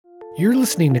You're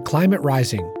listening to Climate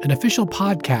Rising, an official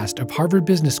podcast of Harvard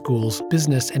Business School's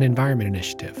Business and Environment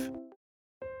Initiative.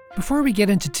 Before we get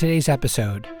into today's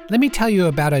episode, let me tell you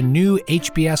about a new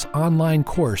HBS online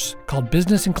course called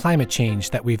Business and Climate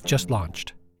Change that we've just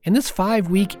launched. In this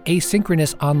 5-week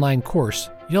asynchronous online course,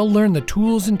 you'll learn the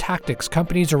tools and tactics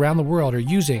companies around the world are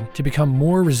using to become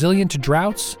more resilient to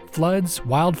droughts, floods,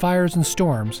 wildfires, and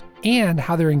storms, and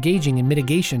how they're engaging in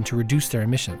mitigation to reduce their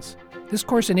emissions. This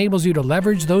course enables you to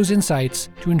leverage those insights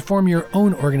to inform your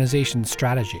own organization's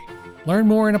strategy. Learn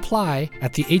more and apply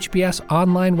at the HBS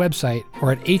online website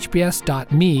or at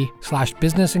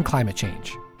hbs.me/business and climate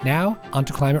change. Now,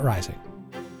 onto Climate Rising.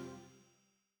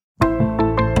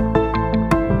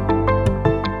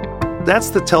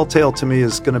 That's the telltale to me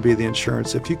is going to be the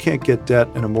insurance. If you can't get debt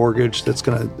and a mortgage, that's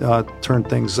going to turn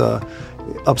things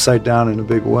upside down in a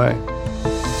big way.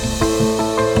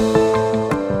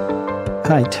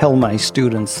 I tell my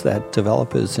students that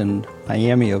developers in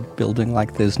Miami are building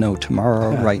like there's no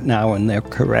tomorrow right now, and they're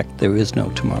correct. There is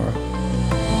no tomorrow.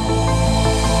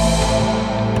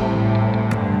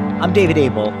 I'm David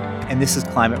Abel, and this is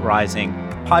Climate Rising,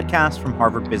 a podcast from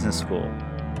Harvard Business School.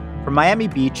 From Miami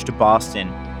Beach to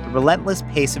Boston, the relentless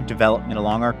pace of development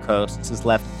along our coasts has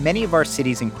left many of our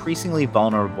cities increasingly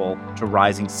vulnerable to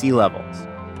rising sea levels.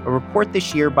 A report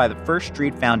this year by the First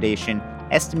Street Foundation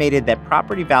estimated that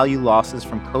property value losses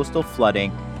from coastal flooding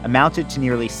amounted to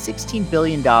nearly $16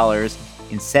 billion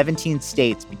in 17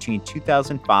 states between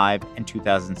 2005 and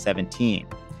 2017.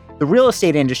 The real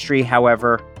estate industry,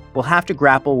 however, will have to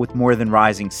grapple with more than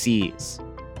rising seas.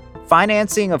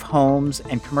 Financing of homes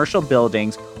and commercial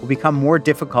buildings will become more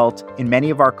difficult in many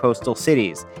of our coastal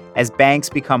cities as banks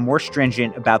become more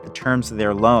stringent about the terms of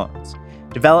their loans.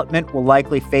 Development will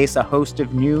likely face a host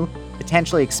of new,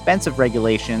 potentially expensive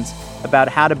regulations about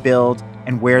how to build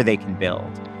and where they can build.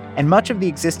 And much of the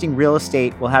existing real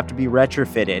estate will have to be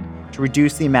retrofitted to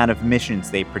reduce the amount of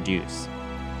emissions they produce.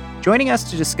 Joining us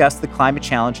to discuss the climate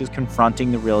challenges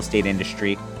confronting the real estate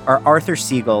industry are Arthur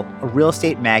Siegel, a real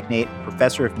estate magnate and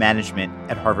professor of management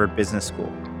at Harvard Business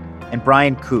School, and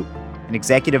Brian Koop, an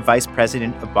executive vice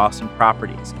president of Boston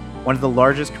Properties, one of the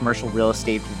largest commercial real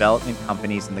estate development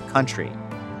companies in the country,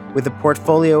 with a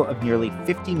portfolio of nearly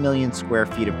 50 million square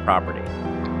feet of property.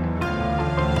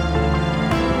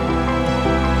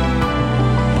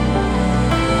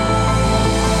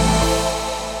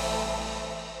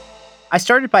 I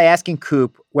started by asking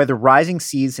Koop whether rising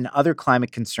seas and other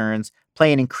climate concerns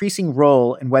play an increasing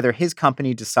role in whether his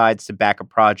company decides to back a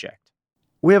project.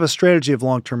 We have a strategy of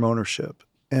long-term ownership.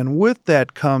 And with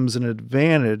that comes an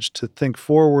advantage to think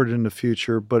forward in the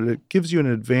future, but it gives you an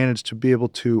advantage to be able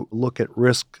to look at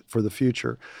risk for the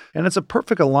future. And it's a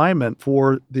perfect alignment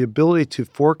for the ability to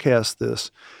forecast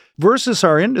this versus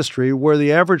our industry, where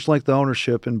the average length of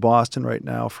ownership in Boston right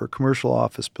now for a commercial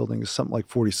office building is something like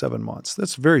 47 months.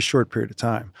 That's a very short period of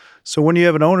time. So when you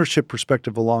have an ownership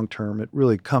perspective of long term, it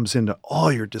really comes into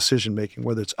all your decision making,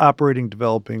 whether it's operating,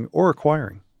 developing, or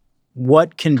acquiring.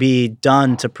 What can be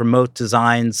done to promote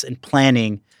designs and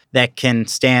planning that can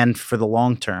stand for the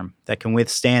long term, that can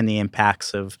withstand the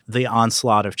impacts of the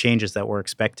onslaught of changes that we're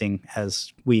expecting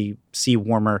as we see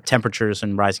warmer temperatures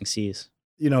and rising seas?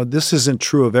 You know, this isn't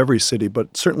true of every city,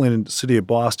 but certainly in the city of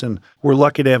Boston, we're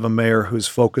lucky to have a mayor who's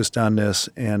focused on this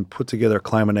and put together a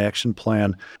climate action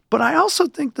plan. But I also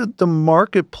think that the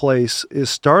marketplace is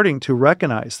starting to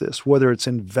recognize this, whether it's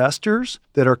investors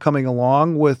that are coming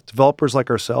along with developers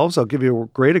like ourselves. I'll give you a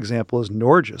great example is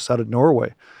Norges out of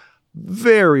Norway.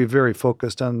 Very, very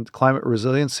focused on climate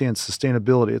resiliency and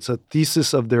sustainability. It's a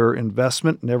thesis of their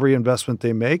investment and every investment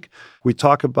they make. We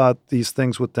talk about these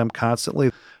things with them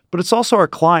constantly. But it's also our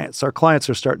clients. Our clients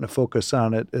are starting to focus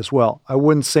on it as well. I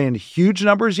wouldn't say in huge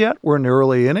numbers yet. We're in the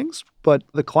early innings, but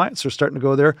the clients are starting to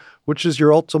go there, which is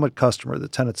your ultimate customer, the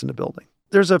tenants in the building.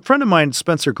 There's a friend of mine,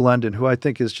 Spencer Glendon, who I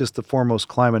think is just the foremost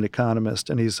climate economist,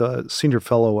 and he's a senior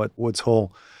fellow at Woods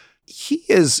Hole. He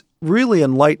has really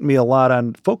enlightened me a lot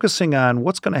on focusing on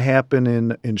what's going to happen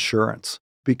in insurance,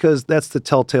 because that's the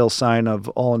telltale sign of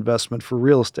all investment for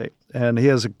real estate. And he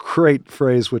has a great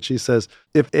phrase, which he says,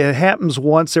 if it happens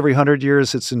once every 100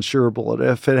 years, it's insurable. And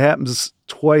if it happens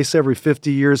twice every 50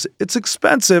 years, it's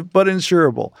expensive, but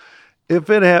insurable. If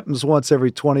it happens once every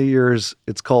 20 years,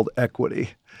 it's called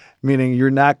equity, meaning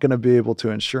you're not going to be able to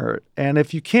insure it. And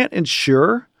if you can't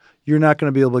insure, you're not going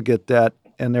to be able to get that.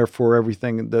 And therefore,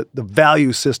 everything, the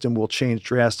value system will change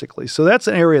drastically. So that's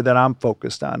an area that I'm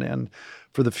focused on in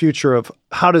for the future of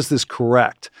how does this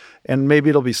correct? And maybe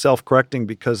it'll be self-correcting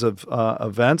because of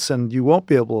events, and you won't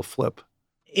be able to flip.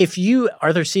 If you,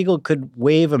 Arthur Siegel, could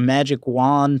wave a magic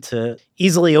wand to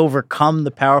easily overcome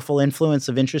the powerful influence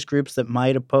of interest groups that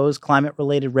might oppose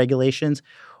climate-related regulations,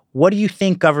 what do you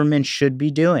think government should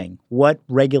be doing? What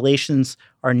regulations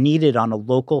are needed on a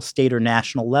local, state, or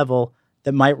national level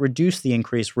that might reduce the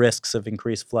increased risks of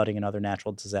increased flooding and other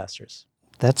natural disasters?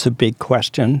 That's a big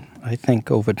question. I think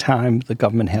over time, the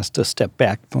government has to step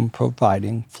back from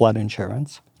providing flood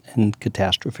insurance and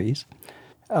catastrophes.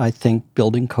 I think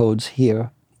building codes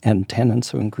here and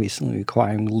tenants are increasingly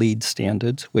requiring LEED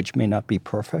standards, which may not be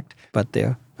perfect, but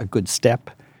they're a good step.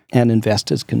 And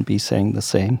investors can be saying the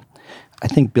same. I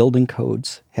think building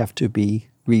codes have to be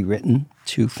rewritten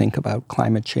to think about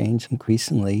climate change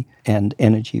increasingly and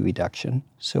energy reduction.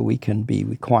 So we can be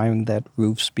requiring that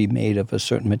roofs be made of a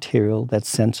certain material, that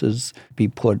sensors be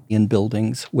put in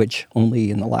buildings, which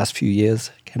only in the last few years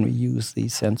can we use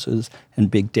these sensors and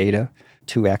big data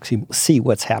to actually see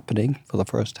what's happening for the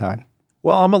first time.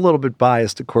 Well, I'm a little bit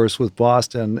biased, of course, with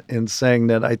Boston in saying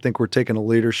that I think we're taking a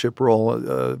leadership role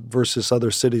versus other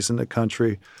cities in the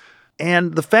country.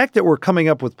 And the fact that we're coming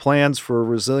up with plans for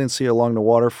resiliency along the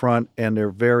waterfront and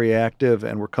they're very active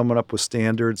and we're coming up with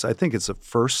standards, I think it's a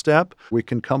first step. We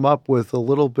can come up with a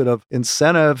little bit of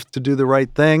incentive to do the right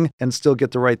thing and still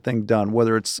get the right thing done,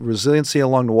 whether it's resiliency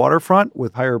along the waterfront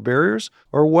with higher barriers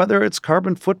or whether it's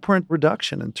carbon footprint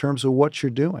reduction in terms of what you're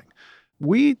doing.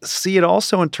 We see it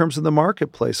also in terms of the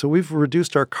marketplace. So we've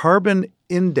reduced our carbon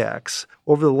index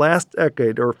over the last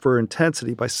decade, or for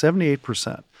intensity, by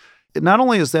 78%. Not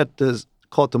only is that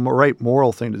call it the right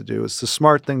moral thing to do, it's the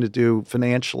smart thing to do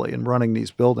financially in running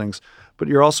these buildings, but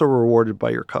you're also rewarded by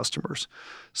your customers.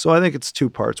 So I think it's two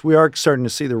parts. We are starting to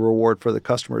see the reward for the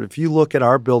customer. If you look at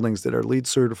our buildings that are LEED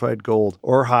certified gold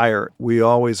or higher, we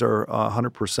always are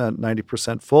 100%,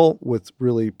 90% full with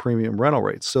really premium rental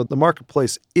rates. So the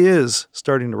marketplace is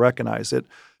starting to recognize it.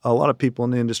 A lot of people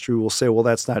in the industry will say, well,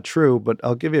 that's not true, but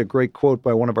I'll give you a great quote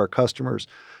by one of our customers.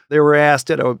 They were asked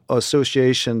at an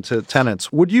association to tenants,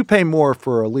 would you pay more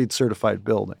for a LEED certified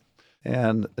building?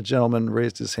 And a gentleman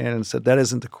raised his hand and said, that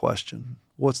isn't the question.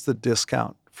 What's the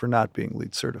discount for not being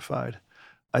LEED certified?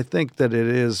 I think that it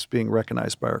is being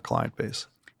recognized by our client base.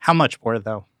 How much more,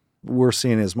 though? We're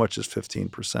seeing as much as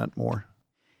 15% more.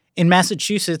 In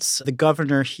Massachusetts, the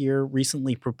governor here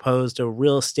recently proposed a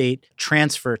real estate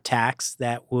transfer tax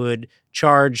that would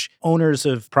charge owners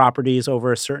of properties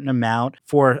over a certain amount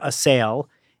for a sale.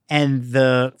 And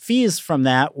the fees from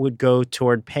that would go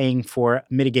toward paying for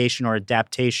mitigation or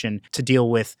adaptation to deal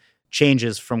with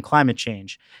changes from climate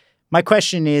change. My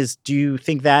question is, do you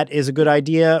think that is a good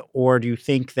idea, or do you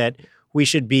think that we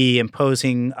should be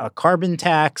imposing a carbon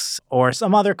tax or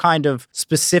some other kind of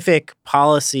specific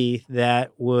policy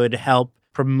that would help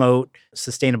promote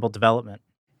sustainable development?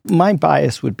 My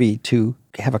bias would be to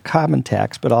have a carbon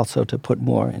tax, but also to put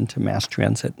more into mass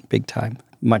transit big time,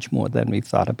 much more than we've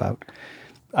thought about.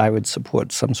 I would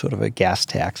support some sort of a gas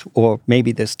tax, or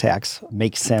maybe this tax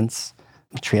makes sense,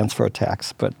 transfer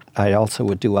tax, but I also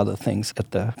would do other things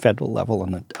at the federal level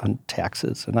on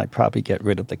taxes, and I'd probably get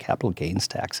rid of the capital gains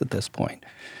tax at this point.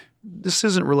 This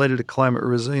isn't related to climate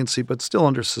resiliency, but still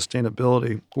under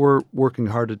sustainability. We're working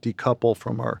hard to decouple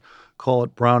from our, call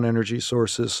it brown energy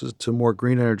sources, to more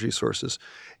green energy sources.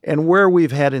 And where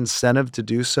we've had incentive to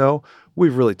do so,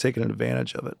 we've really taken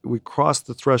advantage of it. We crossed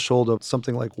the threshold of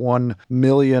something like 1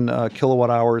 million kilowatt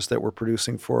hours that we're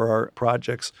producing for our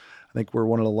projects. I think we're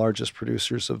one of the largest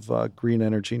producers of green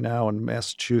energy now in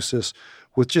Massachusetts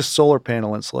with just solar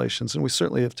panel installations. And we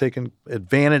certainly have taken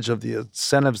advantage of the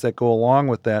incentives that go along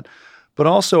with that, but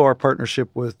also our partnership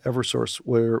with Eversource,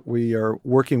 where we are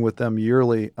working with them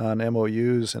yearly on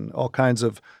MOUs and all kinds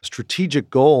of strategic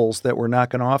goals that we're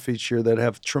knocking off each year that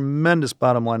have tremendous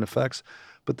bottom line effects.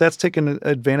 But that's taken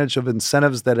advantage of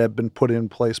incentives that have been put in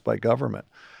place by government.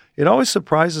 It always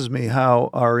surprises me how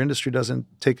our industry doesn't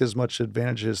take as much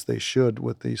advantage as they should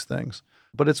with these things.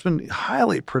 But it's been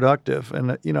highly productive.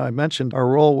 And, I mentioned our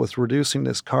role with reducing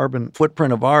this carbon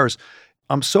footprint of ours.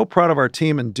 I'm so proud of our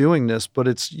team in doing this,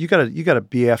 but you got to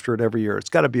be after it every year. It's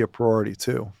got to be a priority,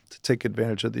 too, to take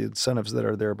advantage of the incentives that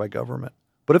are there by government.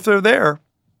 But if they're there,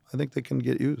 I think they can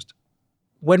get used.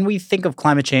 When we think of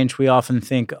climate change, we often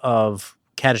think of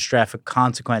catastrophic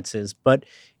consequences, but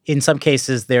in some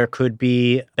cases, there could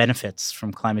be benefits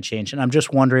from climate change. And I'm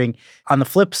just wondering, on the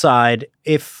flip side,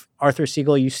 if, Arthur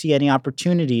Siegel, you see any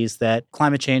opportunities that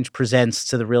climate change presents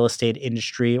to the real estate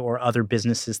industry or other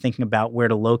businesses thinking about where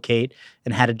to locate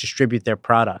and how to distribute their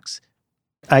products.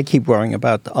 I keep worrying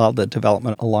about all the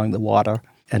development along the water,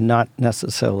 and not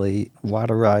necessarily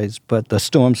water-rise, but the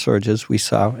storm surges we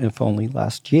saw, if only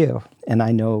last year. And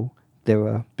I know there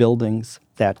are buildings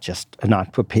that just are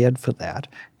not prepared for that.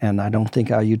 And I don't think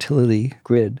our utility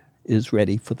grid is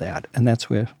ready for that. And that's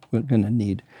where we're going to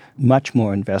need much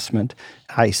more investment.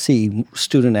 I see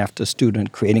student after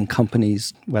student creating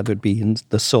companies, whether it be in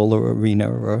the solar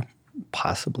arena or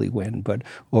possibly wind,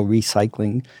 or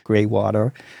recycling gray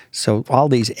water. So all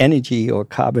these energy or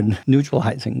carbon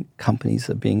neutralizing companies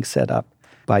are being set up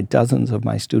by dozens of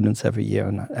my students every year,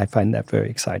 and I find that very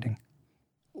exciting.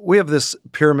 We have this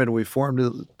pyramid we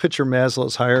formed, picture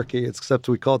Maslow's hierarchy, except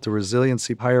we call it the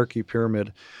resiliency hierarchy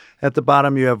pyramid. At the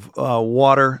bottom, you have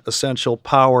water, essential,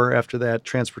 power after that,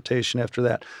 transportation after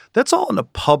that. That's all in the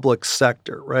public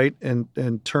sector, right,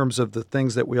 in terms of the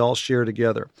things that we all share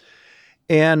together.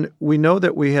 And we know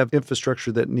that we have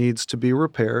infrastructure that needs to be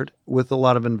repaired with a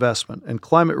lot of investment. And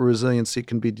climate resiliency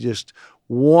can be just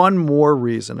one more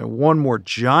reason and one more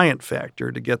giant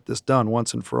factor to get this done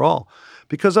once and for all.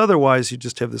 Because otherwise, you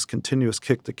just have this continuous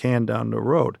kick the can down the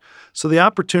road. So the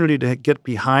opportunity to get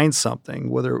behind something,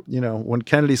 whether, when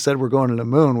Kennedy said we're going to the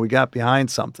moon, we got behind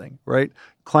something, right?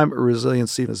 Climate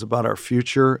resiliency is about our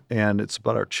future, and it's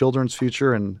about our children's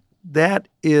future. And that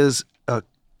is an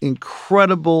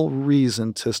incredible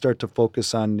reason to start to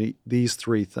focus on these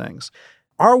three things.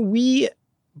 Are we,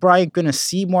 Brian, going to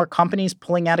see more companies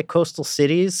pulling out of coastal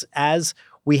cities as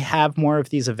we have more of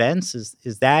these events?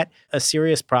 Is that a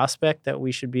serious prospect that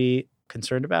we should be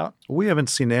concerned about? We haven't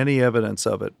seen any evidence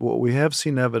of it. What we have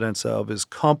seen evidence of is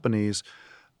companies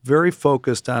very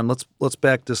focused on, let's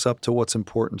back this up to what's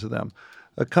important to them.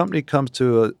 A company comes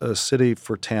to a city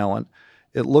for talent.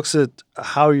 It looks at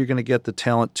how you're going to get the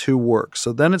talent to work.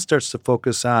 So then it starts to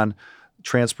focus on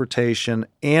transportation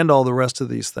and all the rest of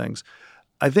these things.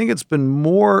 I think it's been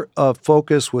more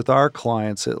focus with our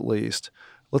clients, at least.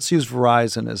 Let's use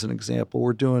Verizon as an example.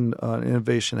 We're doing an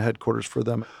innovation headquarters for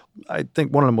them. I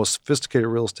think one of the most sophisticated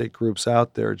real estate groups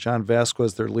out there. John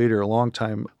Vasquez, their leader, a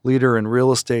longtime leader in real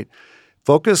estate,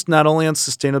 focused not only on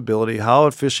sustainability, how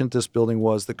efficient this building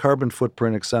was, the carbon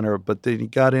footprint, et cetera, but then he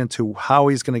got into how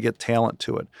he's going to get talent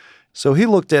to it. So he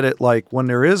looked at it like, when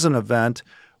there is an event,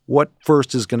 what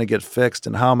first is going to get fixed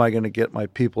and how am I going to get my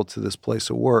people to this place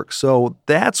of work? So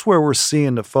that's where we're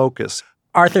seeing the focus.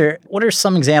 Arthur, what are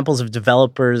some examples of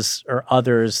developers or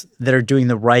others that are doing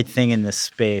the right thing in this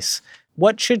space?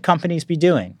 What should companies be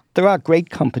doing? There are great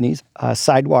companies.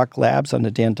 Sidewalk Labs under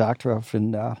Dan Doctoroff,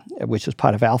 which is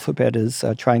part of Alphabet, is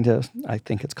trying to, I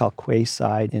think it's called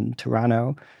Quayside in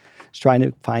Toronto. It's trying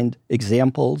to find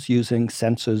examples using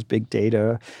sensors, big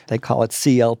data. They call it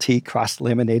CLT,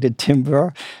 cross-laminated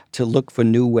timber, to look for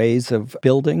new ways of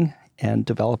building and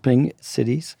developing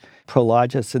cities.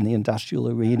 Prologis in the industrial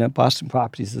arena. Boston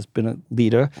Properties has been a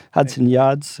leader. Hudson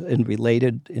Yards and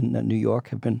Related in New York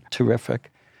have been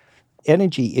terrific.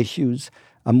 Energy issues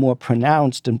are more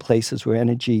pronounced in places where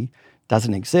energy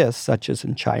doesn't exist, such as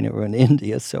in China or in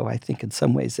India. So I think in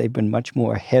some ways they've been much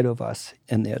more ahead of us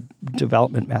in their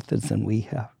development methods than we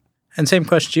have. And same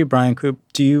question to you, Brian Coop.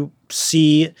 Do you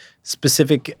see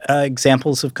specific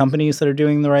examples of companies that are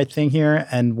doing the right thing here,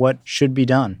 and what should be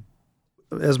done?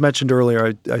 As mentioned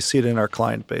earlier, I see it in our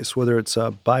client base, whether it's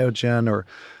Biogen or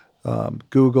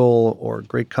Google or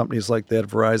great companies like that,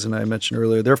 Verizon I mentioned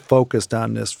earlier. They're focused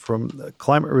on this from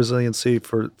climate resiliency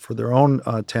for their own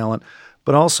talent,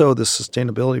 but also the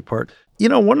sustainability part.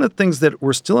 One of the things that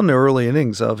we're still in the early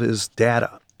innings of is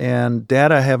data, and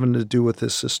data having to do with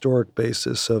this historic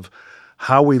basis of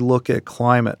how we look at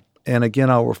climate. And again,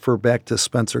 I'll refer back to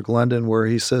Spencer Glendon, where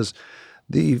he says,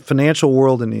 the financial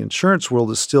world and the insurance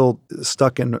world is still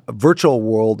stuck in a virtual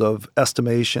world of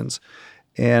estimations.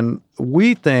 And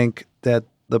we think that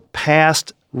the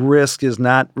past risk is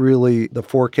not really the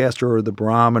forecaster or the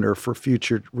barometer for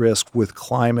future risk with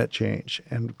climate change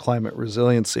and climate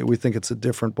resiliency. We think it's a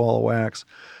different ball of wax.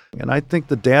 And I think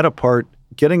the data part,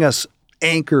 getting us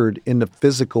anchored in the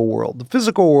physical world. The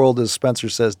physical world, as Spencer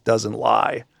says, doesn't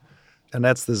lie. And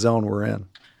that's the zone we're in.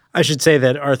 I should say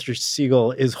that Arthur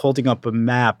Siegel is holding up a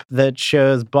map that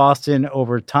shows Boston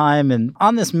over time. And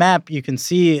on this map, you can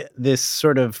see this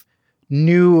sort of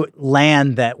new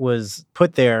land that was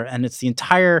put there, and it's the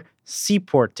entire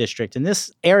Seaport District. And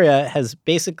this area has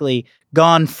basically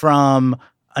gone from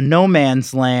a no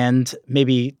man's land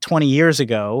maybe 20 years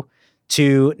ago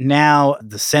to now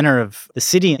the center of the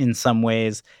city in some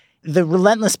ways. The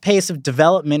relentless pace of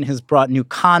development has brought new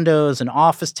condos and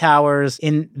office towers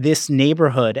in this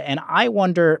neighborhood. And I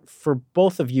wonder, for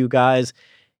both of you guys,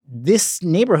 this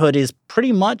neighborhood is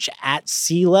pretty much at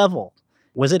sea level.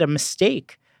 Was it a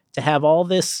mistake to have all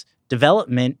this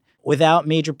development without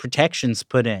major protections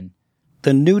put in?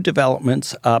 The new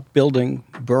developments are building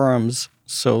berms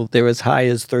so they're as high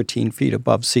as 13 feet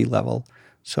above sea level,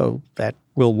 So that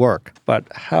will work. But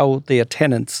how their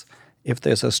tenants, if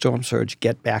there's a storm surge,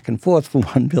 get back and forth from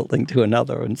one building to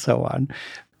another and so on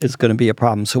is going to be a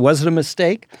problem. So was it a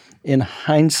mistake? In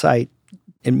hindsight,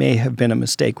 it may have been a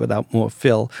mistake without more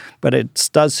fill, but it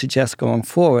does suggest going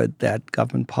forward that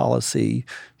government policy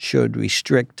should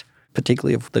restrict,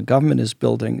 particularly if the government is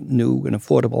building new and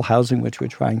affordable housing, which we're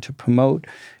trying to promote,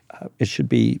 it should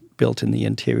be built in the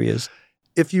interiors.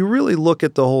 If you really look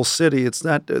at the whole city, it's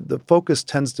not the focus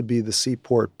tends to be the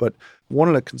seaport, but one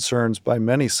of the concerns by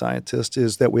many scientists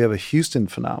is that we have a Houston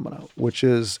phenomenon, which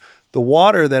is the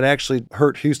water that actually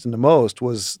hurt Houston the most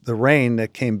was the rain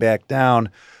that came back down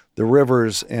the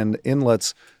rivers and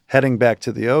inlets heading back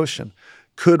to the ocean.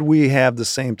 Could we have the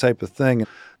same type of thing?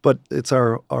 But it's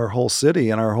our whole city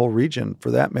and our whole region,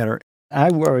 for that matter. I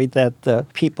worry that the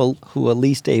people who are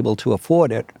least able to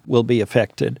afford it will be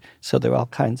affected. So there are all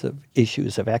kinds of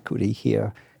issues of equity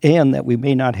here. And that we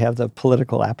may not have the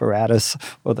political apparatus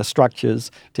or the structures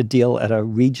to deal at a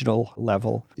regional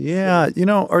level. Yeah,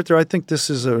 Arthur, I think this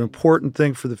is an important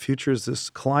thing for the future is this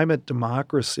climate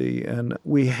democracy. And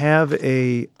we have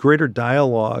a greater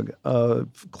dialogue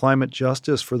of climate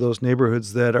justice for those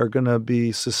neighborhoods that are going to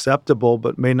be susceptible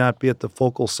but may not be at the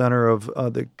focal center of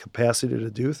the capacity to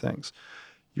do things.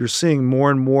 You're seeing more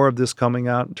and more of this coming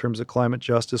out in terms of climate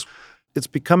justice. It's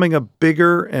becoming a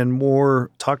bigger and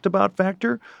more talked about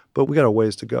factor, but we got a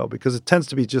ways to go because it tends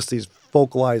to be just these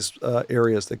focalized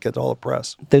areas that get all the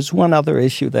press. There's one other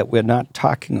issue that we're not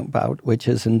talking about, which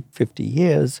is in 50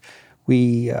 years,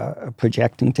 we are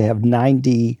projecting to have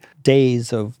 90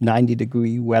 days of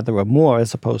 90-degree weather or more,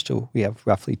 as opposed to we have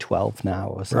roughly 12 now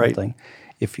or something. Right.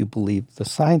 If you believe the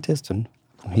scientists, and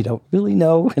we don't really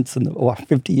know, it's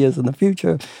 50 years in the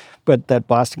future, but that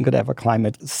Boston could have a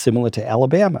climate similar to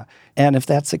Alabama. And if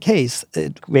that's the case,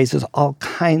 it raises all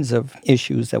kinds of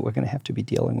issues that we're going to have to be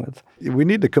dealing with. We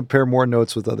need to compare more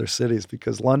notes with other cities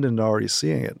because London is already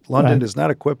seeing it. London is not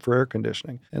equipped for air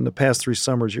conditioning. In the past 3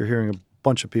 summers, you're hearing a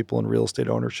bunch of people in real estate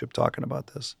ownership talking about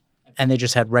this. And they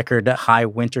just had record high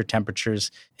winter temperatures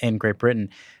in Great Britain.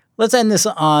 Let's end this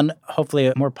on hopefully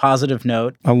a more positive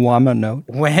note. A warmer note.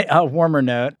 A warmer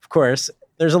note, of course.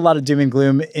 There's a lot of doom and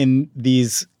gloom in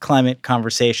these climate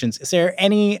conversations. Is there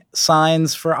any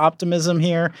signs for optimism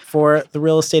here for the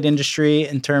real estate industry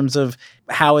in terms of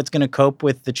how it's going to cope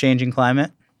with the changing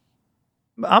climate?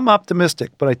 I'm optimistic,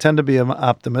 but I tend to be an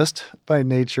optimist by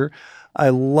nature. I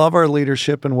love our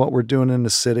leadership and what we're doing in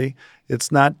the city.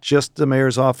 It's not just the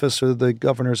mayor's office or the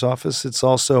governor's office. It's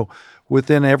also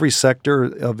within every sector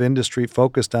of industry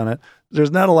focused on it.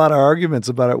 There's not a lot of arguments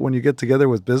about it when you get together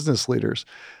with business leaders.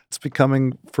 It's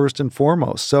becoming first and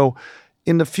foremost. So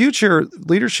in the future,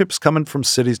 leadership's coming from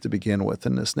cities to begin with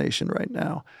in this nation right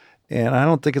now. And I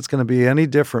don't think it's going to be any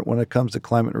different when it comes to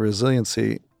climate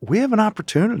resiliency. We have an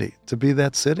opportunity to be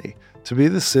that city, to be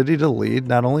the city to lead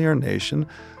not only our nation,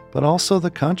 but also the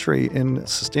country in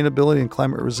sustainability and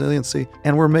climate resiliency.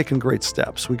 And we're making great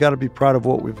steps. We got to be proud of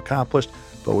what we've accomplished,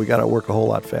 but we got to work a whole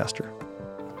lot faster.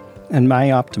 And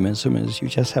my optimism is you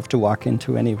just have to walk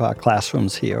into any of our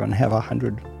classrooms here and have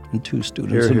 102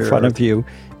 students in front of you,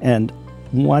 and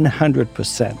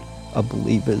 100% are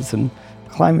believers in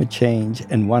climate change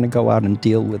and want to go out and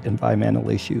deal with environmental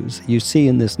issues. You see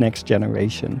in this next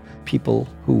generation people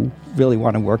who really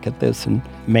want to work at this and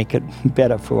make it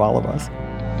better for all of us.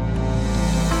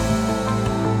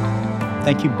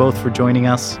 Thank you both for joining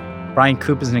us. Brian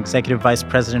Koop is an executive vice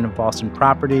president of Boston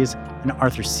Properties, and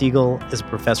Arthur Siegel is a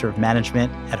professor of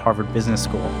management at Harvard Business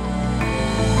School.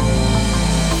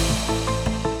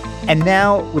 And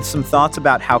now, with some thoughts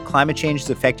about how climate change is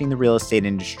affecting the real estate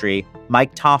industry,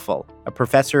 Mike Toffel, a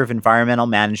professor of environmental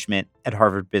management at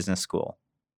Harvard Business School.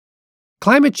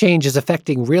 Climate change is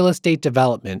affecting real estate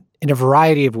development in a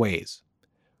variety of ways.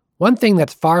 One thing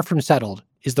that's far from settled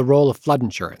is the role of flood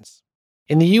insurance.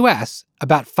 In the U.S.,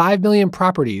 about 5 million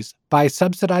properties buy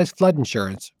subsidized flood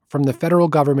insurance from the federal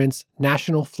government's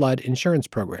National Flood Insurance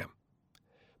Program.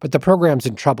 But the program's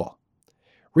in trouble.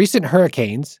 Recent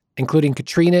hurricanes, including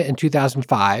Katrina in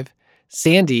 2005,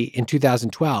 Sandy in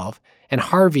 2012, and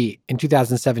Harvey in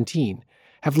 2017,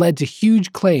 have led to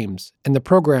huge claims, and the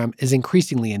program is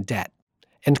increasingly in debt.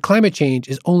 And climate change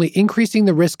is only increasing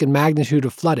the risk and magnitude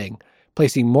of flooding,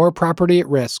 placing more property at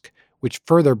risk, which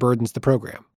further burdens the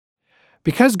program.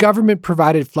 Because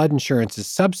government-provided flood insurance is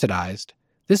subsidized,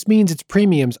 this means its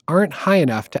premiums aren't high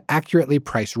enough to accurately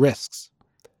price risks.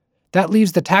 That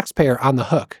leaves the taxpayer on the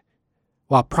hook,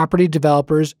 while property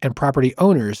developers and property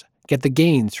owners get the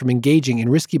gains from engaging in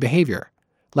risky behavior,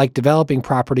 like developing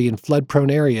property in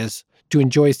flood-prone areas to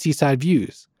enjoy seaside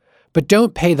views, but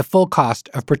don't pay the full cost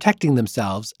of protecting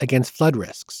themselves against flood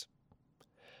risks.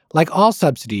 Like all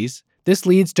subsidies, this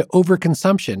leads to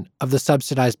overconsumption of the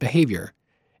subsidized behavior,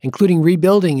 including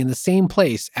rebuilding in the same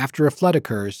place after a flood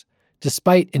occurs,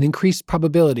 despite an increased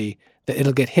probability that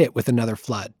it'll get hit with another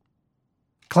flood.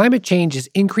 Climate change is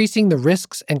increasing the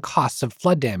risks and costs of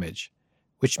flood damage,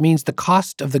 which means the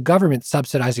cost of the government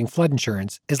subsidizing flood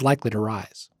insurance is likely to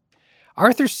rise.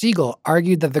 Arthur Siegel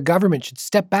argued that the government should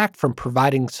step back from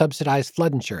providing subsidized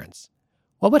flood insurance.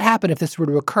 What would happen if this were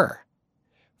to occur?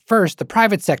 First, the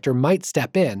private sector might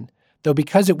step in, though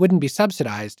because it wouldn't be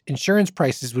subsidized, insurance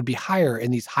prices would be higher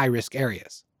in these high-risk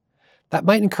areas. That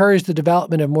might encourage the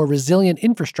development of more resilient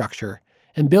infrastructure,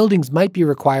 and buildings might be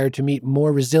required to meet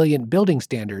more resilient building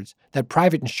standards that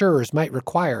private insurers might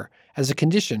require as a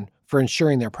condition for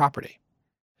insuring their property.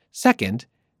 Second,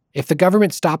 if the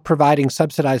government stopped providing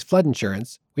subsidized flood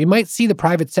insurance, we might see the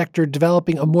private sector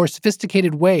developing a more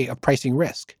sophisticated way of pricing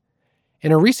risk.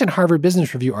 In a recent Harvard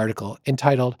Business Review article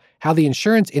entitled How the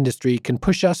Insurance Industry Can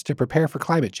Push Us to Prepare for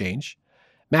Climate Change,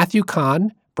 Matthew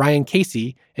Kahn, Brian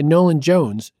Casey, and Nolan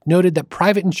Jones noted that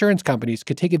private insurance companies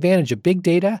could take advantage of big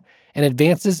data and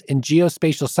advances in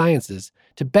geospatial sciences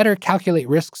to better calculate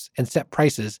risks and set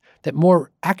prices that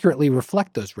more accurately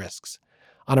reflect those risks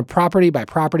on a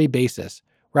property-by-property basis,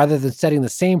 rather than setting the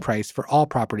same price for all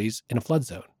properties in a flood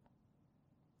zone.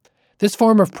 This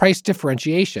form of price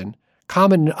differentiation,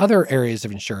 common in other areas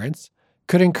of insurance,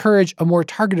 could encourage a more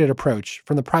targeted approach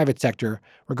from the private sector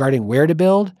regarding where to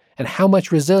build and how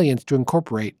much resilience to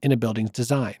incorporate in a building's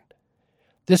design.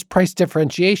 This price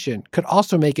differentiation could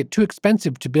also make it too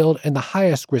expensive to build in the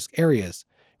highest risk areas,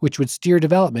 which would steer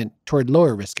development toward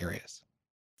lower risk areas.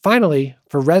 Finally,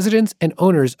 for residents and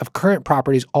owners of current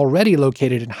properties already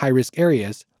located in high-risk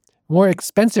areas, more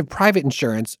expensive private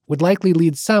insurance would likely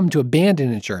lead some to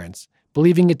abandon insurance,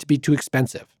 believing it to be too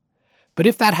expensive. But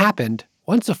if that happened,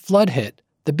 once a flood hit,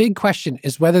 the big question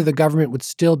is whether the government would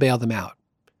still bail them out.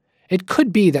 It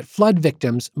could be that flood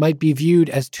victims might be viewed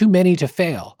as too many to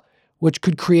fail, which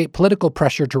could create political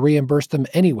pressure to reimburse them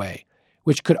anyway,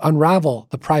 which could unravel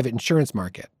the private insurance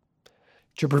market.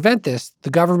 To prevent this, the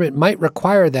government might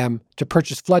require them to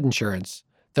purchase flood insurance,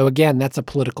 though again, that's a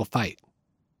political fight.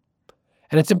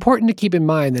 And it's important to keep in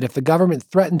mind that if the government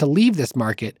threatened to leave this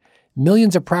market,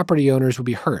 millions of property owners would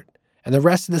be hurt, and the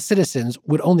rest of the citizens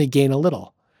would only gain a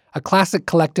little, a classic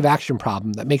collective action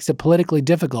problem that makes it politically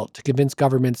difficult to convince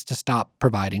governments to stop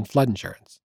providing flood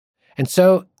insurance. And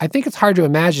so I think it's hard to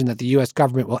imagine that the U.S.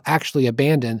 government will actually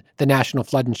abandon the National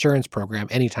Flood Insurance Program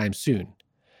anytime soon.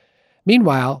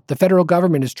 Meanwhile, the federal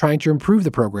government is trying to improve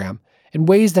the program in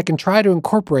ways that can try to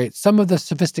incorporate some of the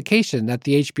sophistication that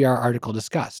the HBR article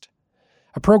discussed.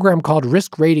 A program called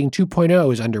Risk Rating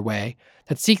 2.0 is underway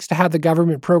that seeks to have the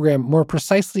government program more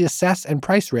precisely assess and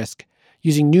price risk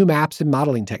using new maps and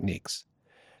modeling techniques.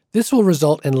 This will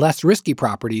result in less risky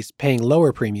properties paying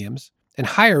lower premiums and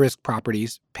higher risk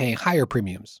properties paying higher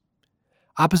premiums.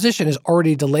 Opposition has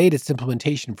already delayed its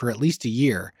implementation for at least a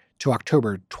year to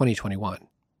October 2021.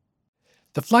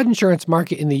 The flood insurance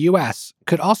market in the U.S.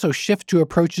 could also shift to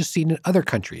approaches seen in other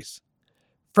countries.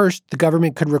 First, the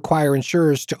government could require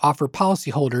insurers to offer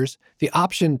policyholders the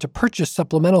option to purchase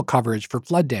supplemental coverage for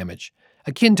flood damage,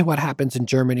 akin to what happens in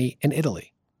Germany and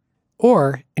Italy.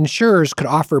 Or insurers could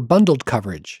offer bundled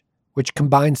coverage, which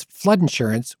combines flood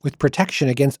insurance with protection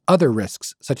against other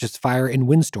risks such as fire and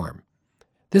windstorm.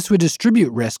 This would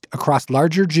distribute risk across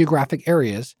larger geographic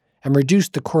areas and reduce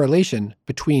the correlation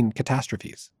between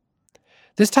catastrophes.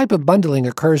 This type of bundling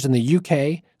occurs in the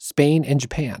UK, Spain, and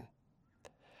Japan.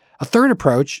 A third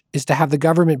approach is to have the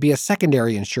government be a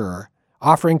secondary insurer,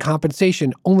 offering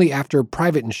compensation only after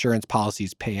private insurance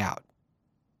policies pay out.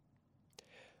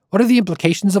 What are the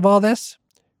implications of all this?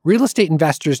 Real estate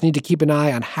investors need to keep an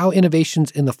eye on how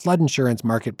innovations in the flood insurance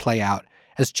market play out,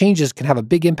 as changes can have a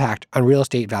big impact on real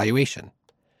estate valuation.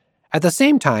 At the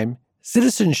same time,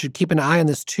 citizens should keep an eye on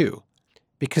this too,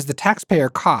 because the taxpayer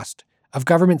cost of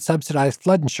government-subsidized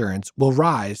flood insurance will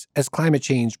rise as climate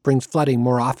change brings flooding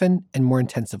more often and more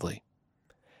intensively.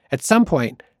 At some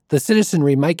point, the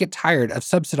citizenry might get tired of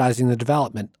subsidizing the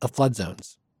development of flood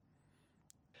zones.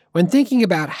 When thinking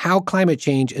about how climate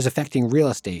change is affecting real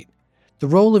estate, the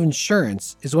role of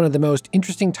insurance is one of the most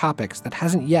interesting topics that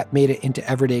hasn't yet made it into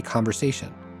everyday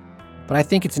conversation. But I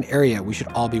think it's an area we should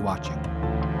all be watching.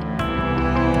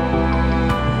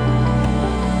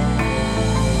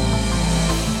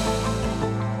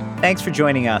 Thanks for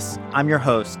joining us. I'm your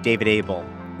host, David Abel.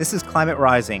 This is Climate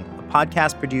Rising, a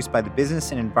podcast produced by the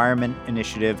Business and Environment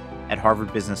Initiative at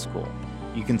Harvard Business School.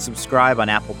 You can subscribe on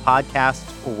Apple Podcasts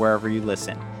or wherever you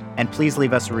listen. And please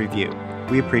leave us a review.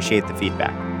 We appreciate the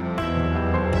feedback.